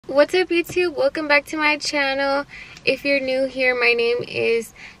What's up YouTube? Welcome back to my channel. If you're new here, my name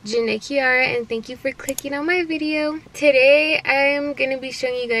is Janae Kiara and thank you for clicking on my video. Today I'm going to be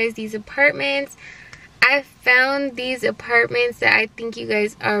showing you guys these apartments. I found these apartments that I think you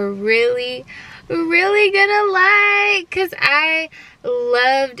guys are really gonna like because I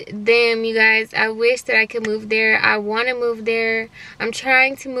loved them, you guys. I wish that I could move there. I want to move there. I'm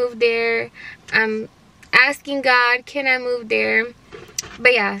trying to move there. I'm asking God, can I move there?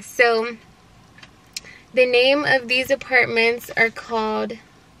 But yeah, so the name of these apartments are called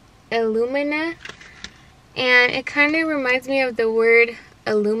ILUMINA, and it kind of reminds me of the word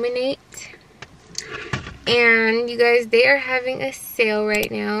illuminate. And you guys, they are having a sale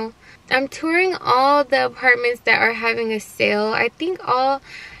right now. I'm touring all the apartments that are having a sale. I think all,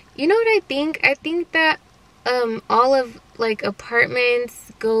 you know what I think? I think that all of like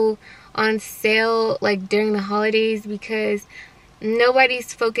apartments go on sale like during the holidays because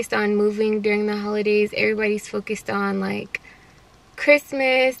nobody's focused on moving during the holidays. Everybody's focused on like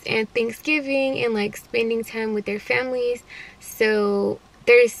Christmas and Thanksgiving and like spending time with their families. So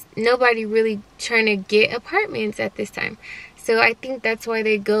there's nobody really trying to get apartments at this time. So I think that's why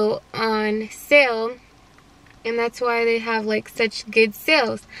they go on sale, and that's why they have like such good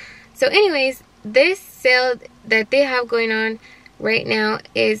sales. So anyways, this sale that they have going on right now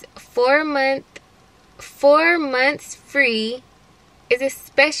is 4 months free. Is a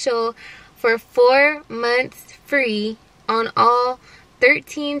special for 4 months free on all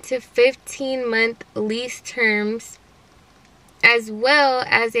 13 to 15 month lease terms, as well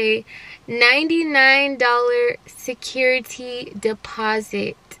as a $99 security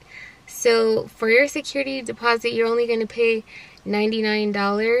deposit. So for your security deposit, you're only going to pay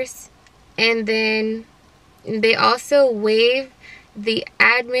 $99. And then they also waive the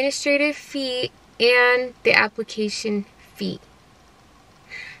administrative fee and the application fee.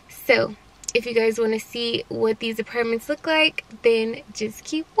 So if you guys want to see what these apartments look like, then just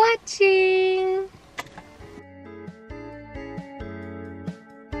keep watching.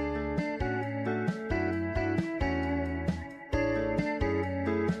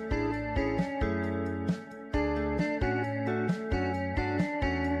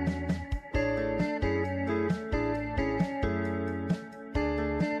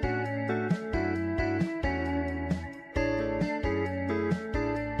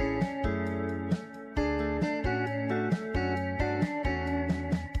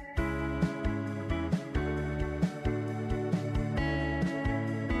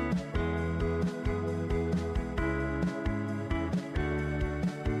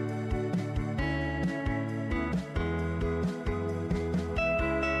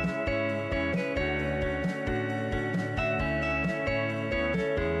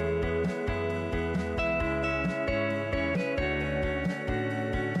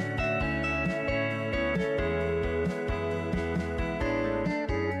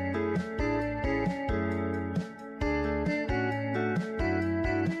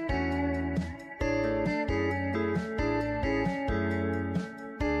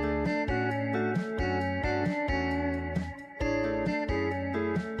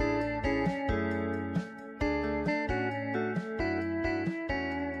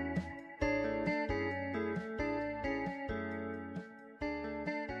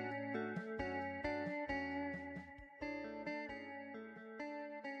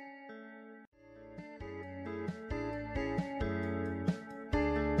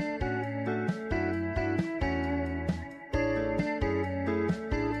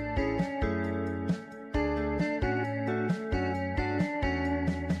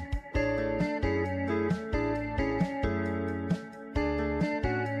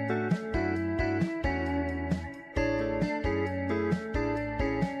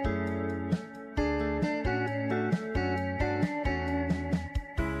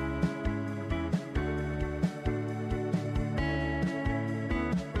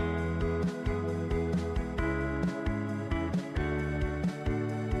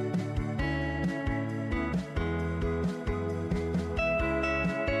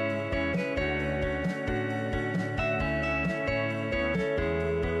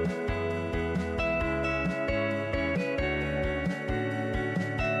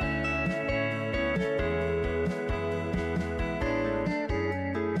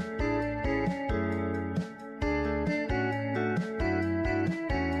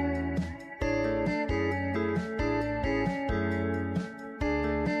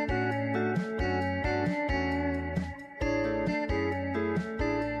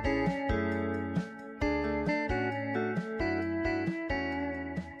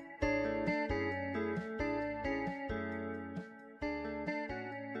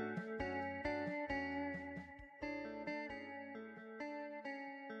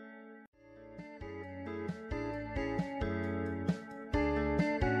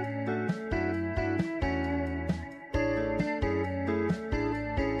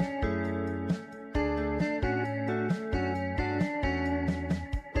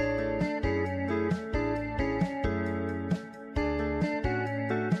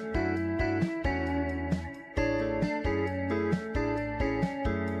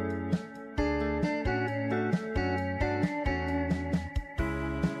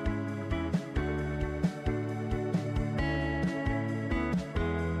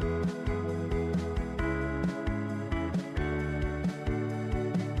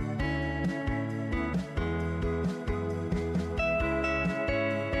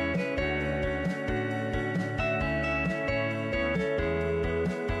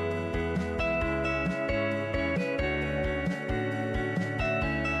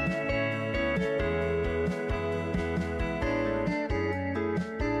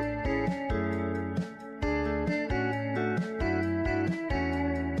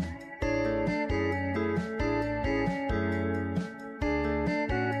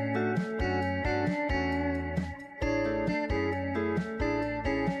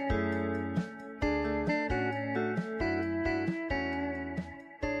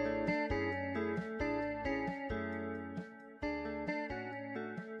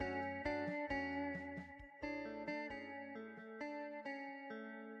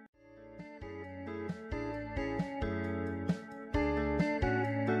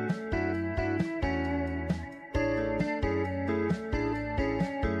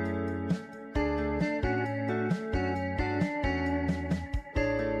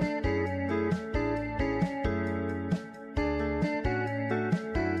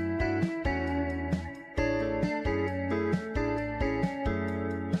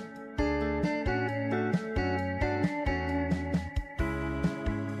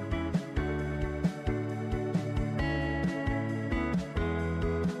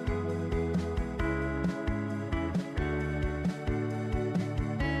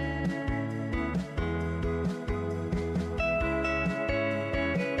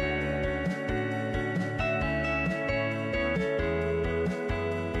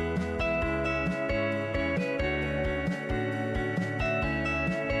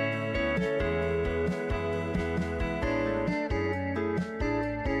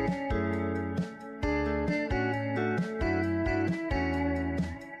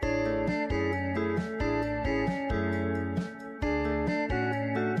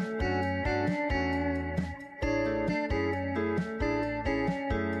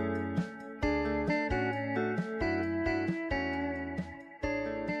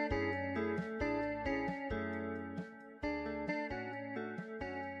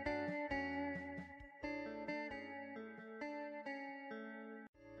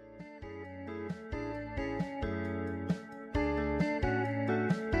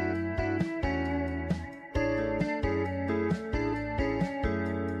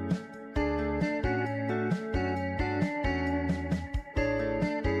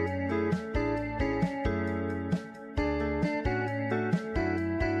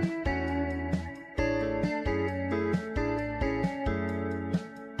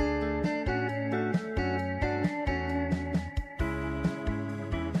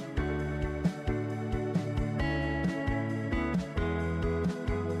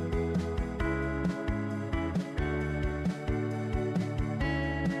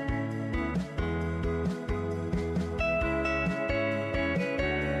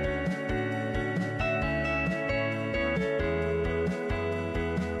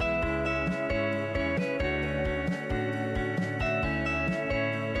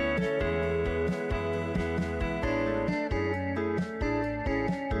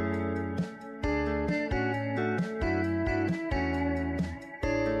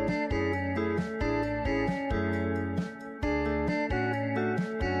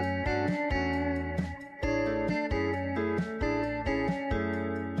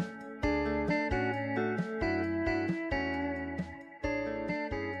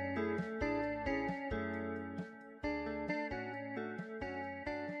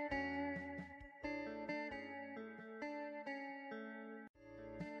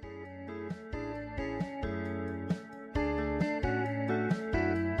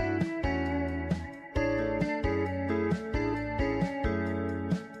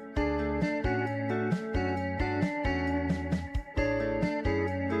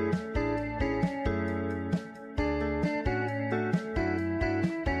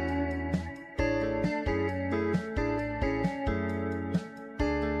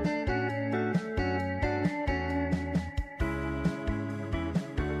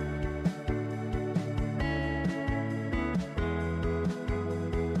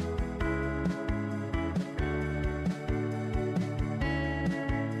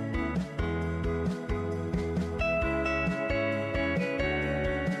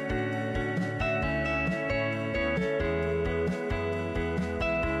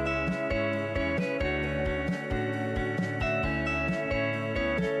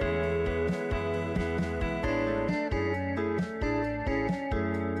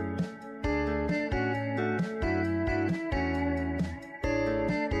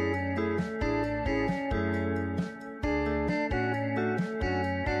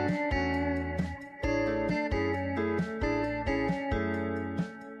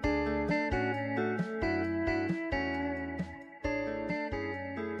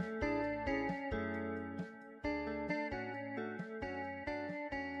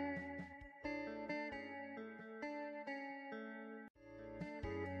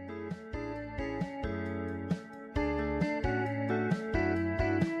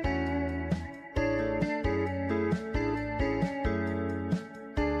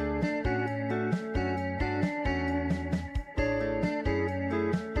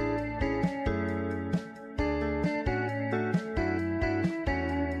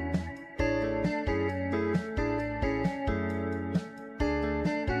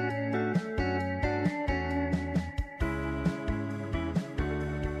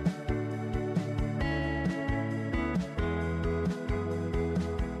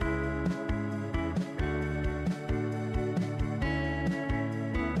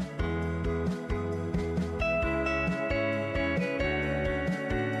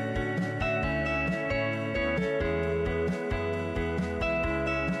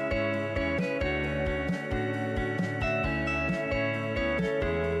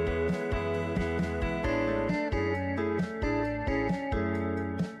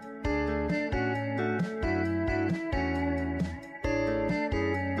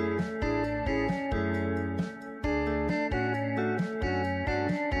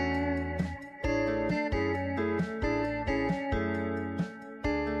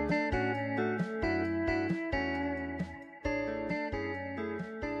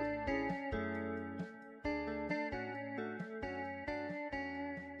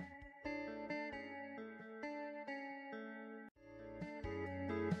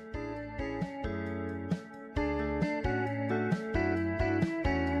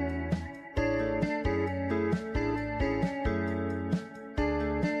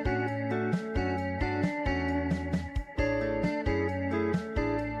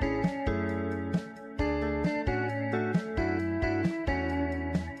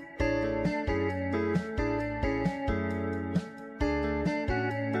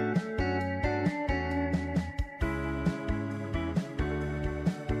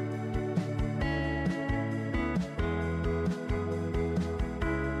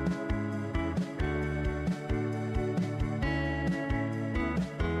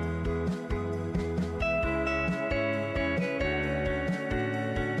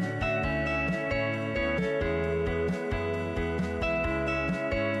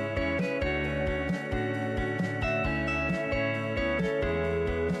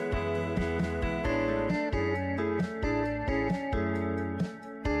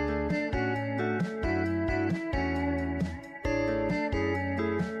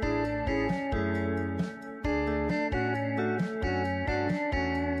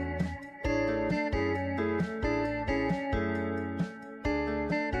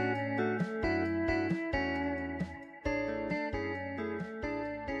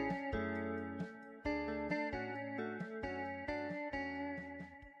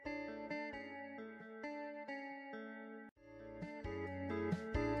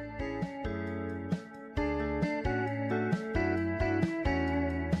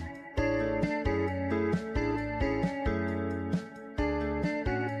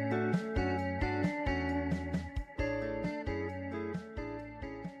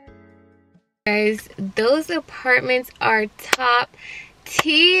 guys, those apartments are top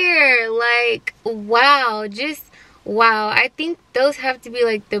tier. Like, wow, just wow. I think those have to be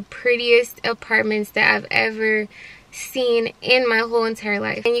like the prettiest apartments that I've ever seen in my whole entire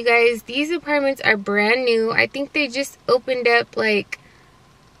life. And you guys, these apartments are brand new. I think they just opened up like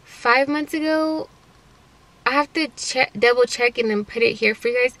 5 months ago. I have to double check and then put it here for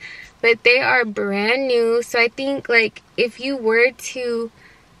you guys, but they are brand new. So I think like if you were to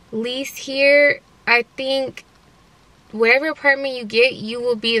lease here, I think whatever apartment you get, you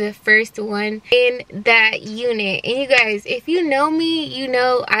will be the first one in that unit. And you guys, if you know me, you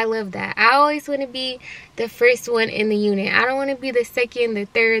know I love that. I always want to be the first one in the unit. I don't want to be the second, the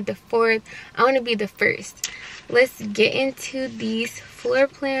third, the fourth. I want to be the first. Let's get into these floor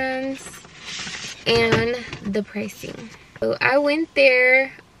plans and the pricing. So I went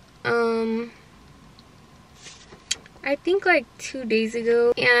there I think like 2 days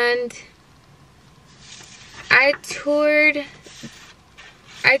ago, and I toured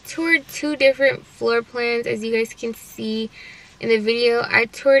 2 different floor plans. As you guys can see in the video, I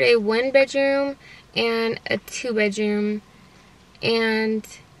toured a 1-bedroom and a 2-bedroom. And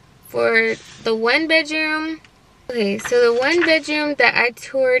for the 1-bedroom, okay, so the 1-bedroom that I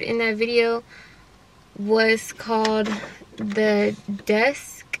toured in that video was called the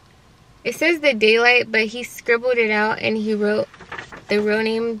Dusk. It says the Daylight, but he scribbled it out and he wrote the real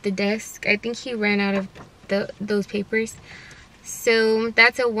name, the Dusk. I think he ran out of those papers. So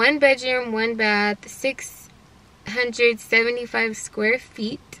that's a 1-bedroom, 1-bath, 675 square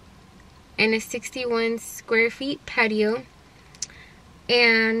feet, and a 61 square feet patio.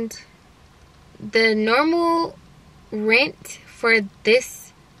 And the normal rent for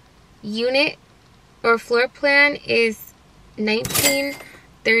this unit or floor plan is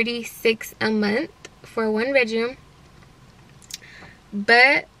 $19.36 a month for a 1-bedroom.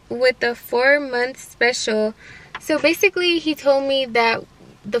 But with the 4-month special, so basically he told me that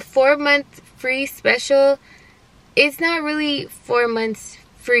the 4-month free special is not really 4 months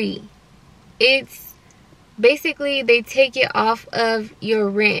free. It's basically they take it off of your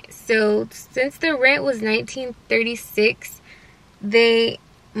rent. So since the rent was $19.36, they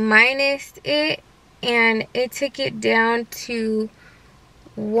minused it and it took it down to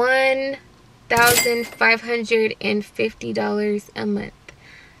 $1,550 a month.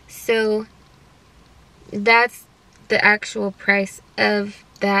 So that's the actual price of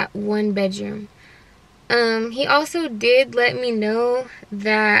that 1-bedroom. He also did let me know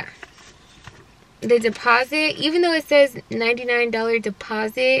that the deposit, even though it says $99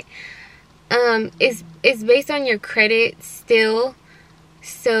 deposit, is based on your credit still.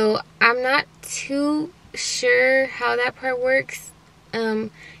 So I'm not too sure how that part works.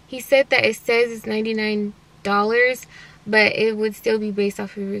 He said that it says it's $99, but it would still be based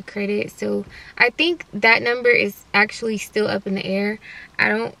off of your credit. So I think that number is actually still up in the air. I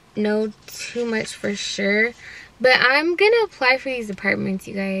don't know too much for sure, but I'm gonna apply for these apartments,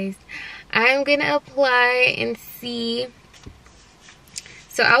 you guys. I'm gonna apply and see.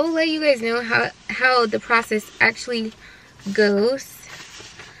 So I will let you guys know how the process actually goes.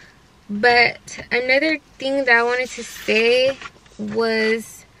 But another thing that I wanted to say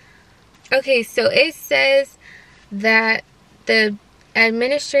was, okay, so it says that the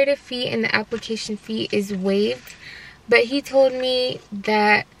administrative fee and the application fee is waived, but he told me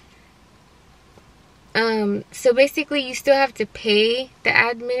that so basically you still have to pay the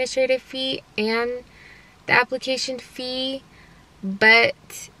administrative fee and the application fee,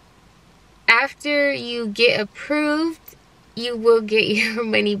 but after you get approved, you will get your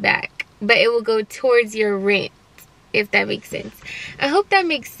money back, but it will go towards your rent, if that makes sense. I hope that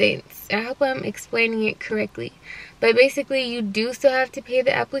makes sense. I hope I'm explaining it correctly. But basically, you do still have to pay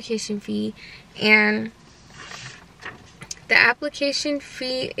the application fee, and the application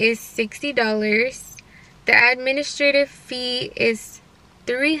fee is $60. The administrative fee is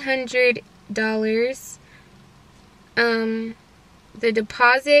 $300. The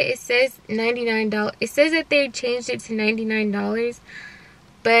deposit, it says $99. It says that they changed it to $99,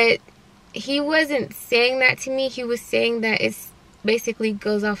 but he wasn't saying that to me. He was saying that it's basically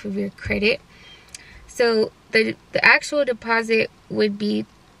goes off of your credit. So the actual deposit would be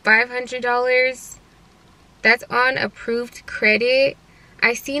 $500. That's on approved credit.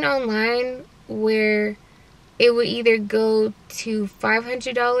 I seen online where it would either go to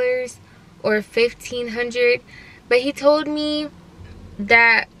 $500 or $1,500, but he told me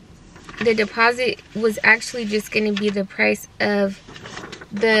that the deposit was actually just going to be the price of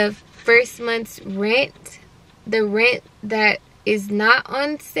the first month's rent, the rent that is not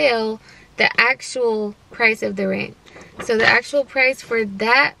on sale, the actual price of the rent. So the actual price for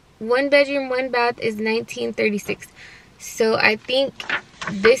that 1 bedroom, 1 bath is $19.36. So I think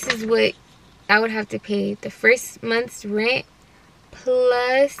this is what I would have to pay: the first month's rent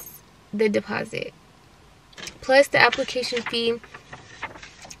plus the deposit, plus the application fee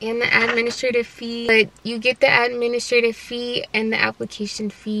and the administrative fee. But you get the administrative fee and the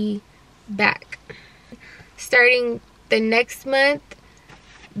application fee back starting the next month.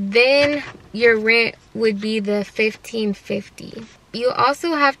 Then your rent would be the $15.50. You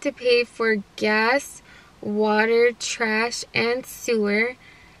also have to pay for gas, water, trash, and sewer.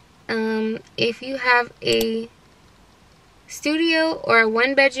 If you have a studio or a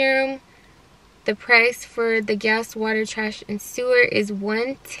 1 bedroom, the price for the gas, water, trash, and sewer is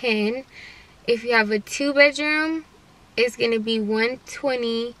 $110. If you have a 2 bedroom, it's going to be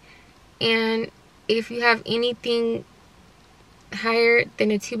 $120. And if you have anything higher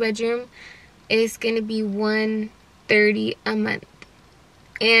than a 2 bedroom, it's going to be $130 a month.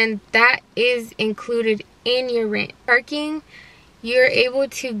 And that is included in your rent. Parking, you're able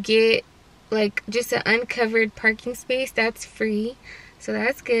to get like just an uncovered parking space. That's free, so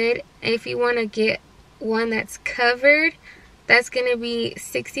that's good. And if you want to get one that's covered, that's gonna be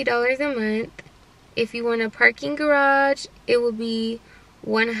 $60 a month. If you want a parking garage, it will be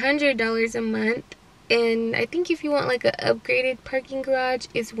 $100 a month. And I think if you want like an upgraded parking garage,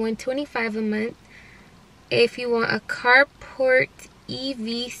 it's $125 a month. If you want a carport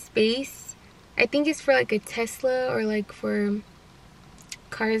EV space, I think it's for like a Tesla or like for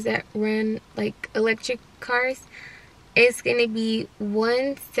cars that run like electric cars, it's gonna be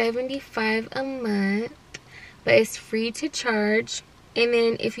 $175 a month, but it's free to charge. And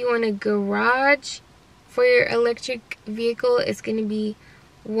then if you want a garage for your electric vehicle, it's gonna be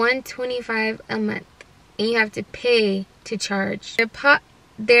 $125 a month, and you have to pay to charge.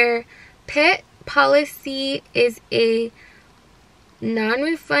 Their pet policy is a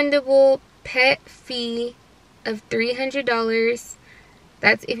non-refundable pet fee of $300.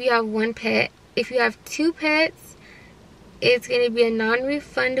 That's if you have 1 pet. If you have 2 pets, it's going to be a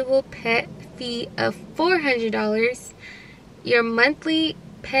non-refundable pet fee of $400. Your monthly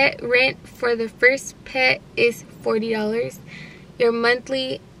pet rent for the first pet is $40. Your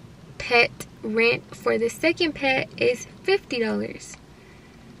monthly pet rent for the second pet is $50.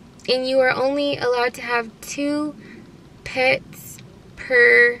 And you are only allowed to have 2 pets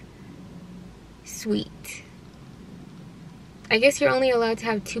per suite. I guess you're only allowed to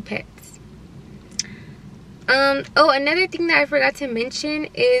have 2 pets. Oh, another thing that I forgot to mention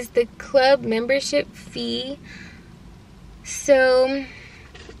is the club membership fee. So,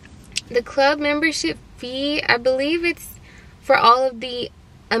 the club membership fee, I believe it's for all of the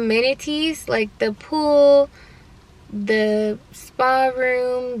amenities, like the pool, the spa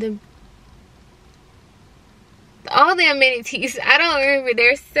room, all the amenities. I don't remember,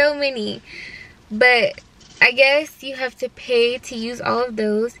 there's so many. But I guess you have to pay to use all of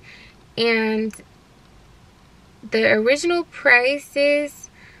those. And the original prices,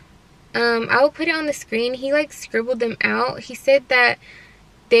 I will put it on the screen. He like scribbled them out. He said that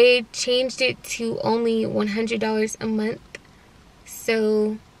they changed it to only $100 a month.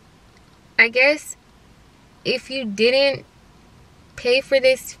 So I guess if you didn't pay for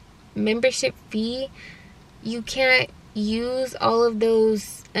this membership fee, you can't use all of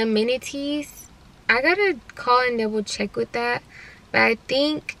those amenities. I gotta call and double check with that, but I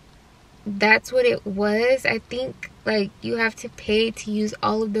think that's what it was. I think like you have to pay to use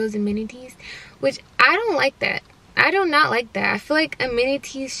all of those amenities, which I don't like that. I do not like that. I feel like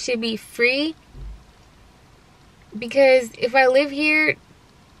amenities should be free, because if I live here,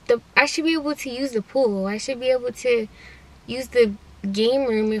 I should be able to use the pool. I should be able to use the game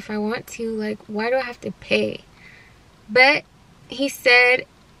room if I want to. Like, why do I have to pay? But he said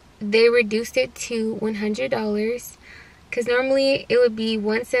they reduced it to $100, because normally it would be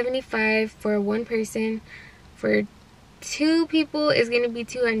 $175 for 1 person. For 2 people, it's going to be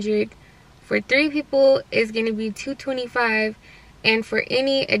 $200. For 3 people, it's going to be $225. And for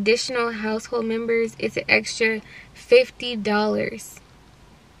any additional household members, it's an extra $50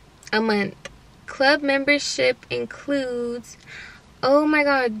 a month. Club membership includes, oh my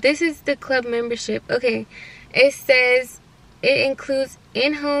god, this is the club membership. Okay, it says it includes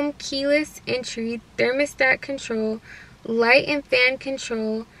in-home keyless entry, thermostat control, light and fan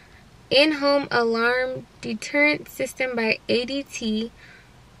control, in-home alarm deterrent system by ADT.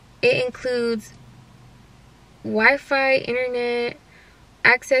 It includes Wi-Fi, internet,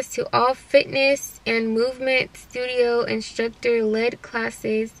 access to all fitness and movement studio instructor-led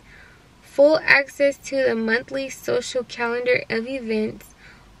classes, full access to the monthly social calendar of events.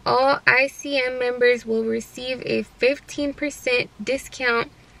 All ICM members will receive a 15%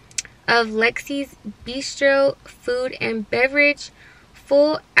 discount of Lexi's Bistro food and beverage,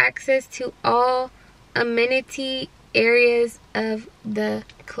 full access to all amenity areas of the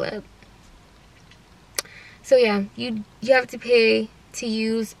club. So yeah, you have to pay to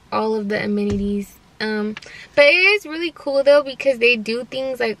use all of the amenities. But it is really cool though, because they do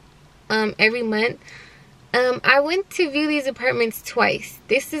things like every month. I went to view these apartments twice.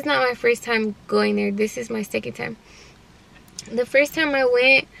 This is not my first time going there. This is my second time. The first time I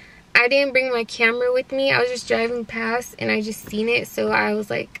went, I didn't bring my camera with me. I was just driving past and I just seen it. So I was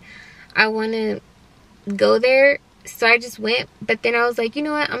like, I want to go there. So I just went. But then I was like, you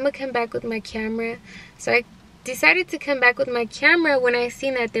know what? I'm going to come back with my camera. So I decided to come back with my camera when I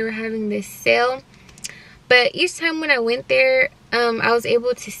seen that they were having this sale. But each time when I went there, I was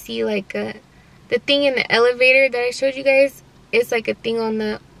able to see like the thing in the elevator that I showed you guys. It's like a thing on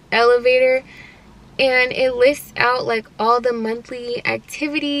the elevator. And it lists out like all the monthly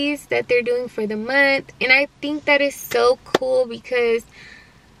activities that they're doing for the month. And I think that is so cool, because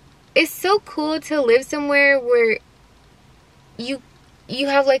it's so cool to live somewhere where you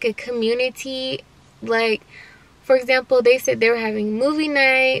have like a community. Like, for example, they said they were having movie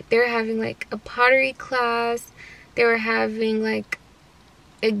night, they were having like a pottery class, they were having like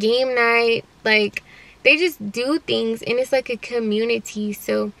a game night. Like, they just do things and it's like a community.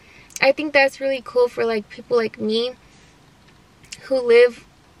 So I think that's really cool for like people like me who live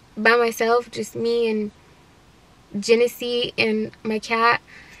by myself, just me and Genesee and my cat.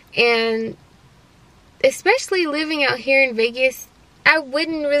 And especially living out here in Vegas, I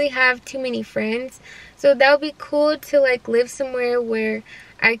wouldn't really have too many friends. So that would be cool to like live somewhere where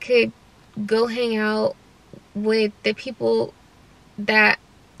I could go hang out with the people that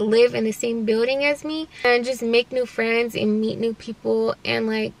live in the same building as me and just make new friends and meet new people and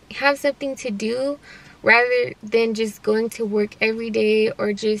like have something to do, rather than just going to work every day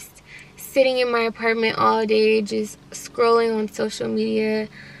or just sitting in my apartment all day just scrolling on social media,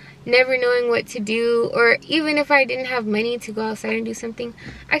 never knowing what to do. Or even if I didn't have money to go outside and do something,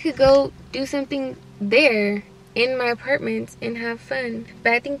 I could go do something there in my apartment and have fun.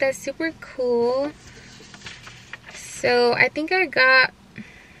 But I think that's super cool. So I think I got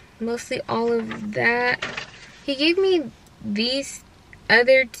mostly all of that. He gave me these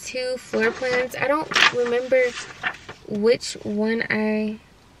other two floor plans. I don't remember which one I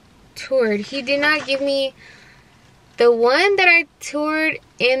toured. He did not give me the one that I toured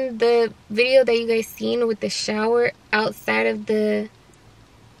in the video that you guys seen with the shower outside of the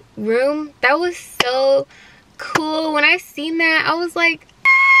room. That was so cool. When I seen that, I was like,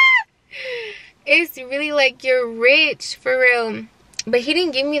 ah! It's really like you're rich for real. But he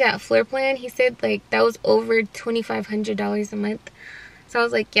didn't give me that floor plan. He said like that was over $2,500 a month. So I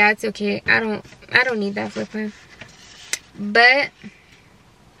was like, yeah, it's okay. I don't need that floor plan. But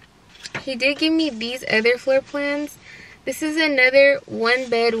he did give me these other floor plans. This is another 1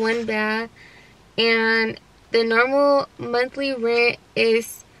 bed, 1 bath, and the normal monthly rent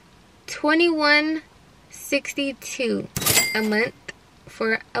is $21.62 a month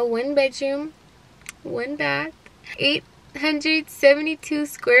for a 1 bedroom, 1 bath, 872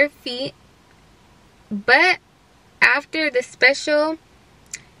 square feet. But after the special,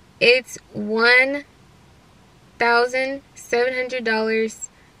 it's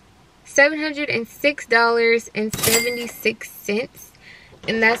 $706.76,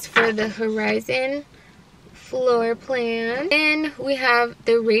 and that's for the Horizon floor plan. Then we have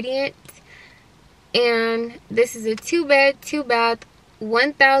the Radiant, and this is a 2 bed, 2 bath,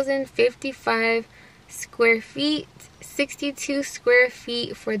 1,055 square feet, 62 square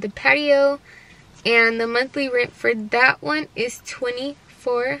feet for the patio, and the monthly rent for that one is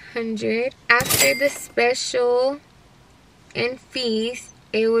 $2,400. After the special and fees,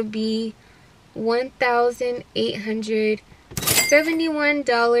 it would be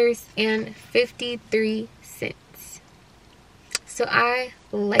 $1,871.53. So I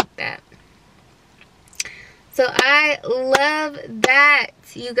like that. So I love that,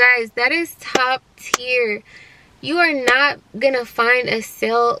 you guys. That is top tier. You are not gonna find a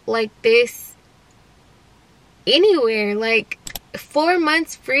sale like this anywhere. Like 4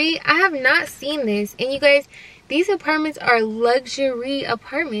 months free, I have not seen this. And you guys, these apartments are luxury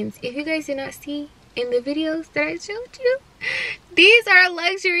apartments. If you guys did not see in the videos that I showed you, these are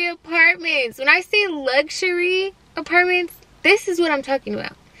luxury apartments. When I say luxury apartments, this is what I'm talking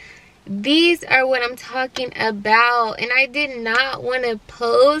about. These are what I'm talking about. And I did not want to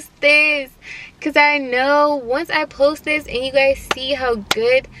post this because I know once I post this and you guys see how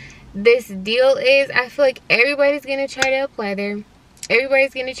good this deal is, I feel like everybody's gonna try to apply there.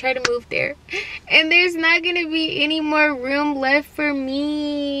 Everybody's gonna try to move there, and there's not gonna be any more room left for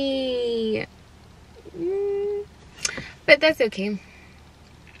me. But that's okay.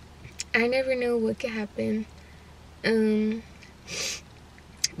 I never know what could happen. But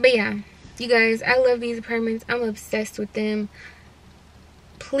yeah, you guys, I love these apartments. I'm obsessed with them.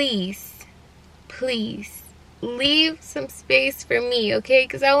 Please leave some space for me, okay?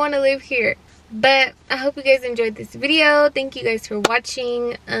 Because I want to live here. But I hope you guys enjoyed this video. Thank you guys for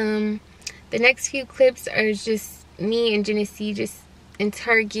watching. The next few clips are just me and Genesee just in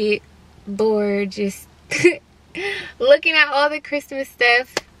Target, bored, just looking at all the Christmas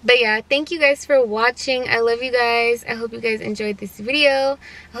stuff. But yeah, thank you guys for watching. I love you guys. I hope you guys enjoyed this video.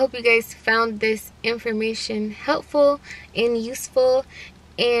 I hope you guys found this information helpful and useful.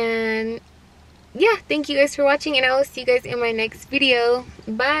 And yeah, thank you guys for watching, and I will see you guys in my next video.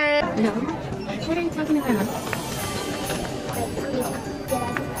 Bye. No. What are you talking about?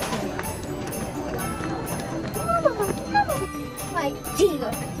 Like,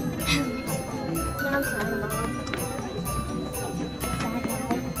 dear. I'm sorry, Mom.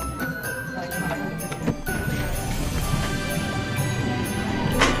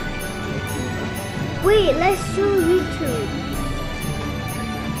 Wait, let's show YouTube.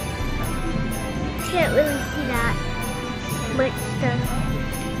 Can't really see that much stuff.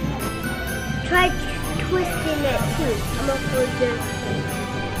 Try twisting it too. I'm gonna put this.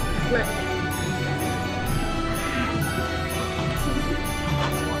 Look.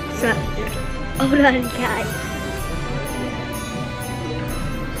 So, hold on, guys.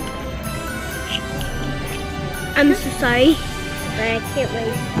 I'm so sorry, but I can't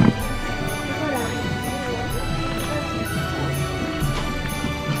wait. Hold on.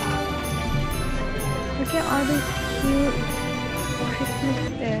 Look at all this cute Christmas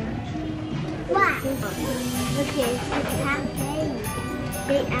stuff. What? Okay, so cafe.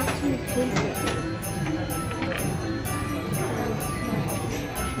 They actually paint it.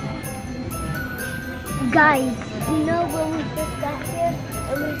 Guys, you know when we first got here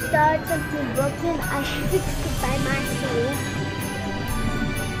and we started something broken, I fixed it by myself.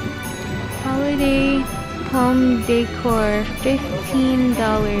 Holiday home decor, $15.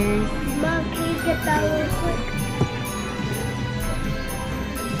 Mom, can you get that real quick?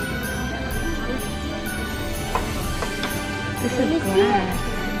 This is glass.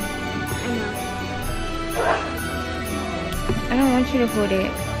 I know. I don't want you to hold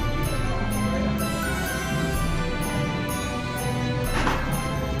it.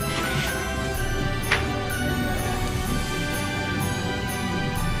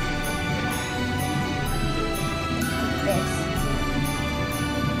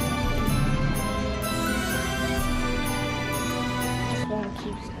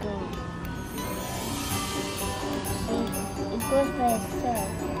 Keeps going. See, it goes by itself.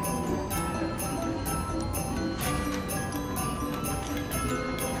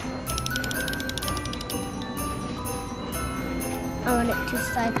 I want it to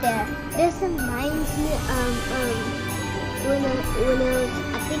start there. This reminds me of when I was,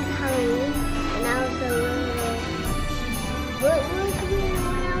 I think, Halloween, and I was a little. What was it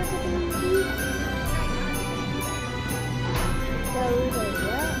when I was a baby?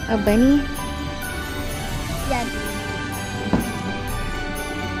 A bunny? Yeah.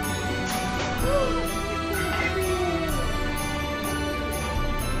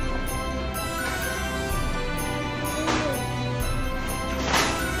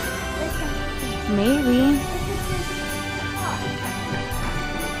 Maybe.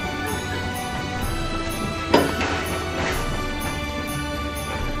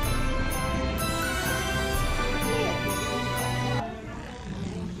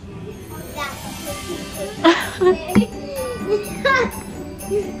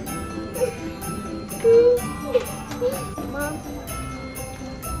 Mom.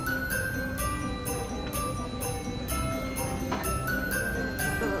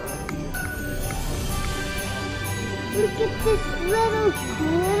 Look at this little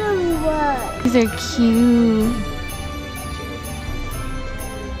glittery one. These are cute.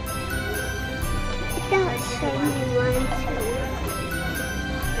 That shiny one too.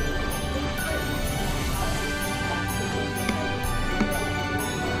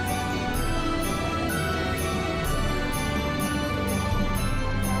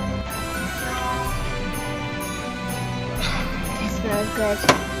 That smells good.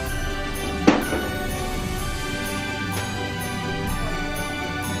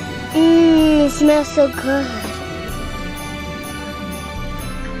 It smells so good.